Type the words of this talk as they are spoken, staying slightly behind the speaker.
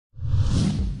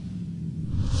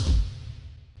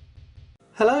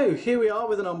Hello, here we are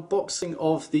with an unboxing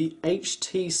of the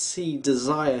HTC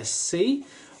Desire C,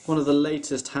 one of the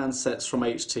latest handsets from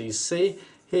HTC.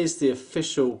 Here's the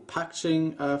official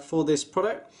packaging for this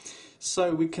product.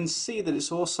 So we can see that it's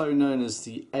also known as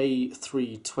the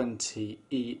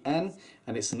A320EN,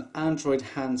 and it's an Android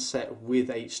handset with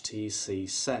HTC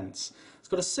Sense. It's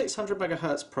got a 600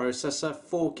 MHz processor,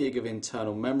 4 GB of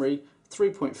internal memory,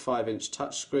 3.5-inch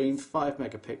touchscreen, 5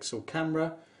 megapixel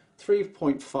camera,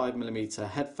 3.5mm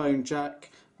headphone jack,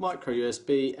 micro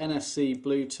USB, NFC,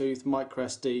 Bluetooth, micro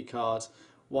SD card,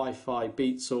 Wi-Fi,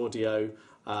 Beats audio,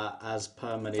 as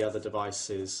per many other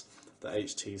devices that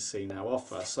HTC now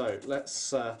offer. So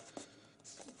let's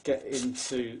get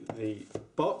into the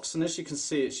box, and as you can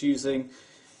see, it's using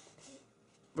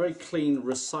very clean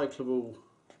recyclable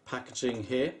packaging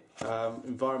here,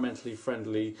 environmentally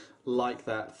friendly like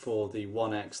that for the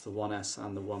 1X, the 1S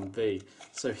and the 1V.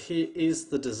 So here is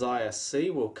the Desire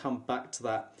C. We'll come back to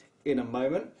that in a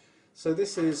moment. So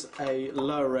this is a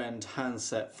lower end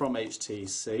handset from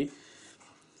HTC,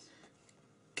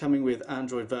 coming with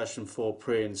Android version 4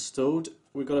 pre-installed.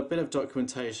 We've got a bit of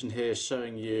documentation here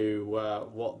showing you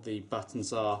what the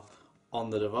buttons are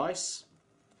on the device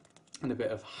and a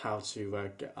bit of how to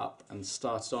get up and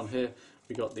started on here.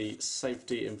 We've got the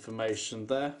safety information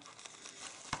there.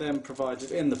 Then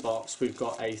provided in the box we've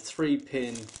got a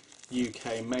 3-pin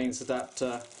UK mains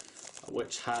adapter,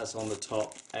 which has on the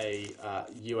top a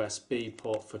USB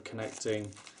port for connecting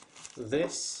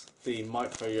this, the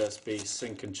micro USB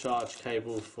sync and charge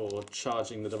cable for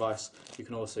charging the device. You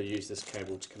can also use this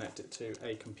cable to connect it to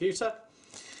a computer.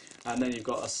 And then you've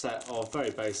got a set of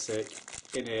very basic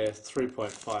in-ear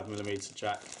 3.5mm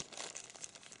jack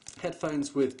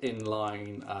headphones with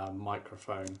inline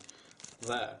microphone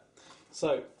there.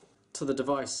 So to the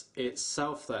device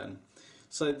itself then.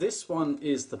 So this one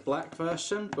is the black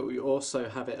version, but we also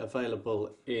have it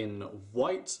available in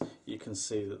white. You can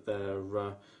see that they're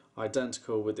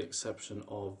identical with the exception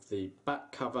of the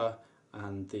back cover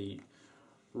and the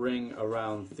ring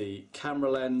around the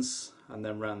camera lens, and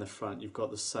then around the front you've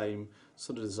got the same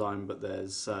sort of design, but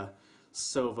there's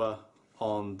silver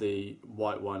on the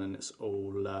white one and it's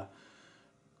all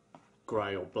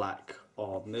grey or black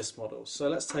on this model. So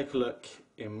let's take a look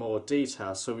in more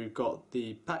detail. So we've got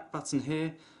the back button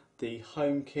here, the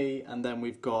home key, and then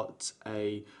we've got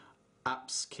a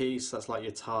apps key, so that's like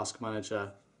your task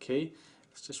manager key.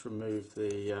 Let's just remove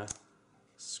the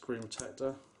screen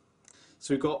protector.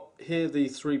 So we've got here the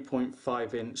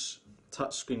 3.5-inch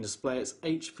touchscreen display. It's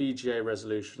HVGA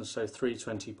resolution, so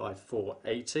 320 by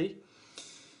 480.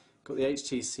 Got the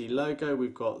HTC logo,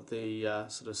 we've got the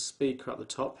sort of speaker up the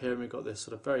top here, and we've got this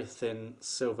sort of very thin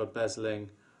silver bezeling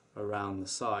around the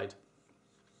side.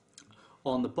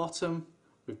 On the bottom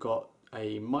we've got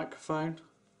a microphone.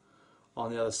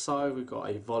 On the other side we've got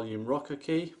a volume rocker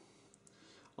key.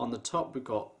 On the top we've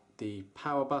got the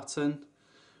power button.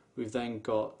 We've then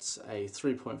got a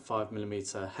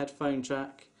 3.5mm headphone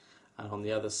jack, and on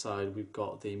the other side we've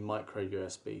got the micro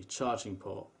USB charging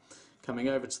port. Coming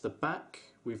over to the back,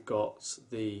 we've got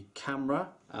the camera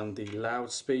and the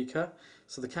loudspeaker.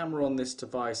 So the camera on this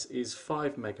device is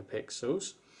 5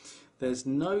 megapixels. There's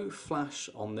no flash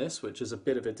on this, which is a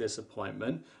bit of a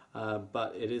disappointment,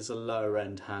 but it is a lower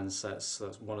end handset, so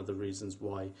that's one of the reasons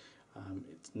why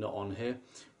it's not on here.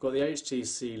 We've got the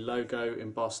HTC logo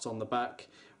embossed on the back.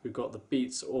 We've got the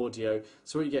Beats audio.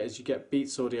 So what you get is you get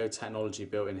Beats audio technology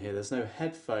built in here. There's no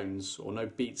headphones or no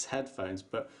Beats headphones,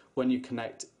 but when you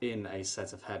connect in a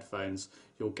set of headphones,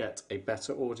 you'll get a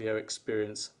better audio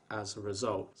experience as a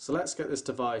result. So let's get this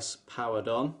device powered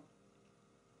on.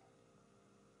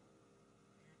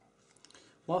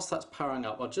 Whilst that's powering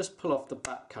up, I'll just pull off the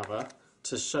back cover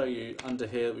to show you under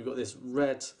here we've got this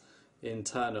red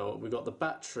internal. We've got the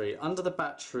battery. Under the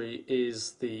battery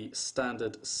is the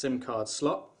standard SIM card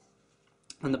slot,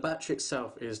 and the battery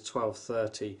itself is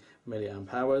 1230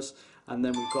 milliamp hours, and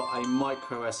then we've got a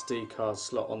micro SD card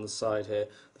slot on the side here.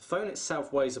 The phone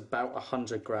itself weighs about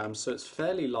 100 grams, so it's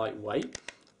fairly lightweight.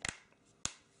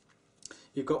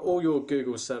 You've got all your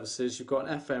Google services, you've got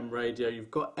an FM radio,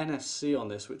 you've got NFC on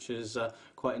this, which is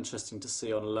quite interesting to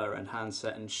see on a lower end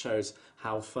handset and shows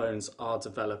how phones are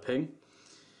developing.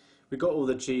 We've got all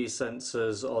the G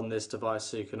sensors on this device,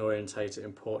 so you can orientate it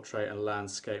in portrait and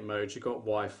landscape mode. You've got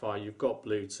Wi-Fi, you've got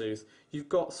Bluetooth, you've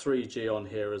got 3G on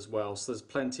here as well, so there's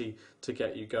plenty to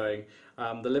get you going.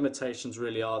 The limitations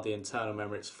really are the internal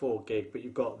memory, it's 4 gig, but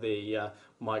you've got the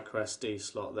micro SD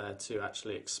slot there to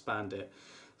actually expand it.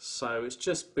 So it's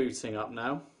just booting up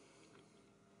now.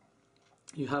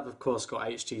 You have of course got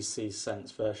HTC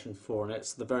Sense version 4 and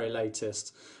it's the very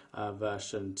latest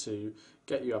version to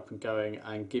get you up and going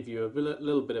and give you a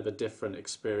little bit of a different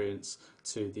experience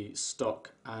to the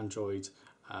stock Android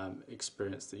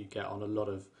experience that you get on a lot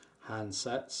of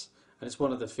handsets. And it's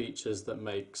one of the features that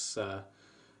makes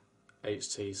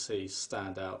HTC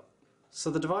stand out. So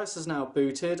the device is now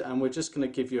booted, and we're just going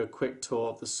to give you a quick tour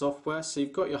of the software. So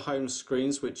you've got your home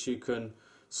screens which you can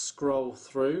scroll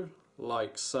through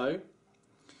like so.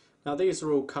 Now these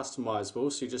are all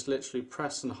customizable, so you just literally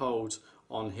press and hold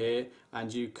on here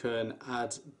and you can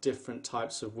add different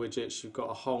types of widgets. You've got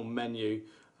a whole menu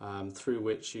through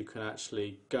which you can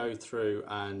actually go through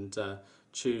and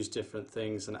choose different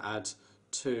things and add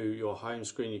to your home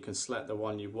screen. You can select the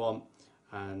one you want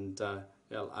and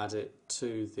it'll add it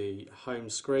to the home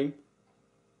screen.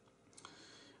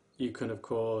 You can of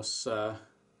course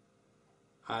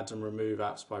add and remove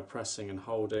apps by pressing and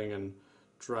holding and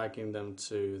dragging them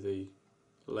to the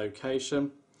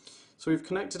location. So we've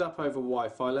connected up over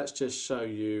Wi-Fi. Let's just show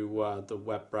you the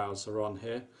web browser on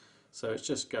here. So it's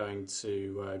just going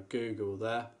to Google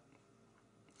there.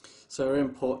 So we're in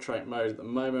portrait mode at the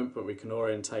moment, but we can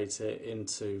orientate it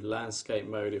into landscape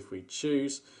mode if we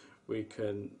choose. We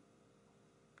can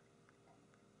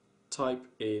type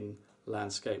in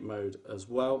landscape mode as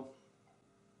well.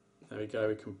 There we go,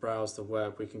 we can browse the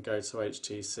web, we can go to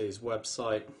HTC's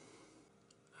website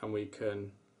and we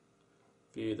can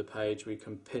view the page. We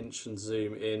can pinch and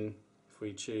zoom in if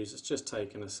we choose. It's just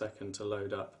taken a second to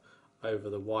load up over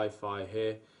the Wi-Fi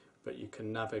here, but you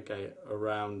can navigate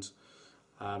around.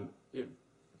 It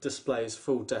displays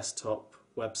full desktop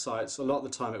websites. A lot of the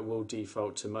time it will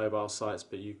default to mobile sites,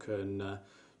 but you can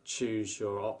choose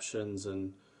your options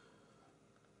and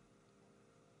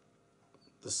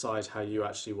decide how you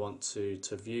actually want to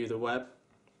view the web.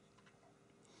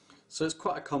 So it's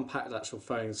quite a compact actual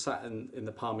phone, sat in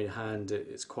the palm of your hand.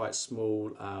 It's quite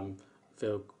small,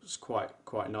 feels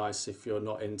quite nice. If you're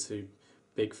not into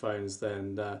big phones,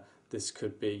 then this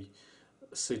could be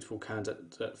a suitable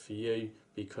candidate for you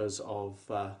because of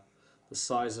the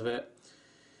size of it.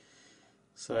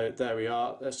 So there we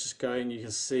are, let's just go in. You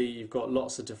can see you've got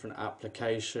lots of different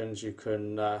applications. You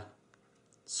can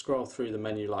scroll through the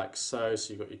menu like so.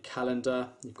 So you've got your calendar,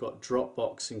 you've got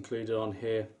Dropbox included on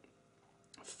here,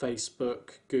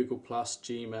 Facebook, Google+,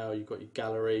 Gmail, you've got your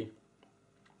gallery,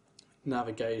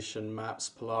 navigation, maps,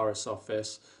 Polaris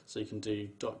Office, so you can do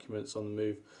documents on the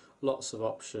move. Lots of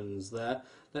options there.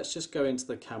 Let's just go into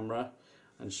the camera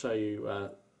and show you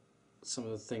some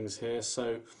of the things here.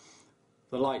 So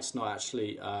the light's not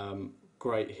actually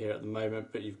great here at the moment,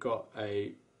 but you've got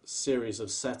a series of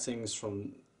settings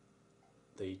from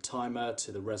the timer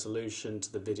to the resolution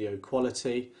to the video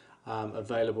quality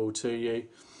available to you.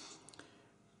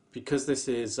 Because this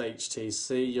is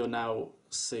HTC, you'll now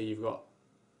see you've got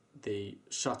the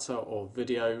shutter or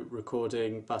video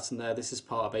recording button there. This is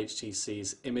part of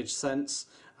HTC's Image Sense,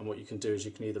 and what you can do is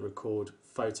you can either record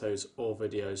photos or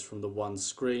videos from the one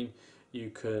screen. You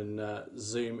can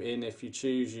zoom in if you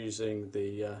choose using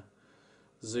the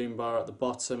zoom bar at the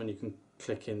bottom, and you can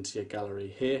click into your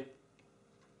gallery here.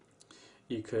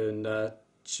 You can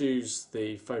choose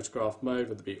the photograph mode,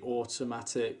 whether it be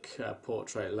automatic,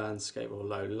 portrait, landscape or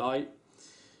low light.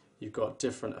 You've got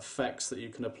different effects that you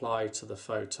can apply to the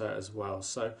photo as well.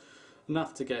 So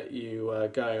enough to get you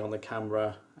going on the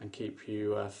camera and keep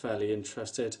you fairly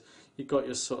interested. You've got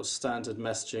your sort of standard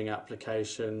messaging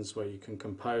applications where you can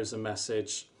compose a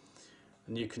message,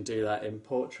 and you can do that in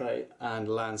portrait and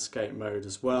landscape mode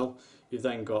as well. You've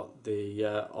then got the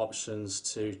options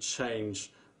to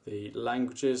change the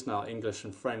languages. Now English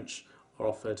and French are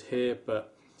offered here,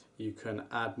 but you can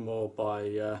add more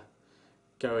by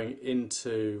going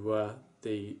into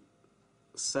the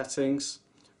settings.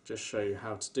 Just show you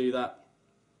how to do that.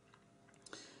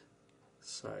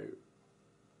 So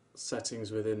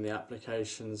settings within the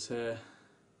applications here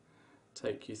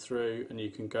take you through, and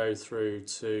you can go through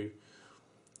to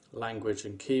language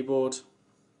and keyboard,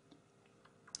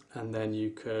 and then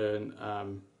you can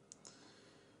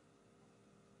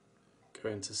go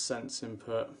into sense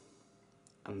input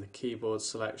and the keyboard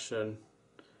selection,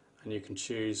 and you can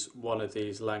choose one of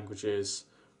these languages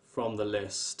from the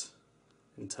list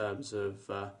in terms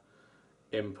of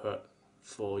input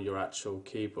for your actual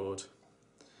keyboard.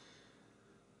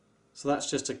 So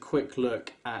that's just a quick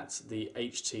look at the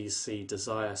HTC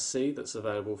Desire C that's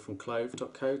available from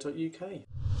clove.co.uk.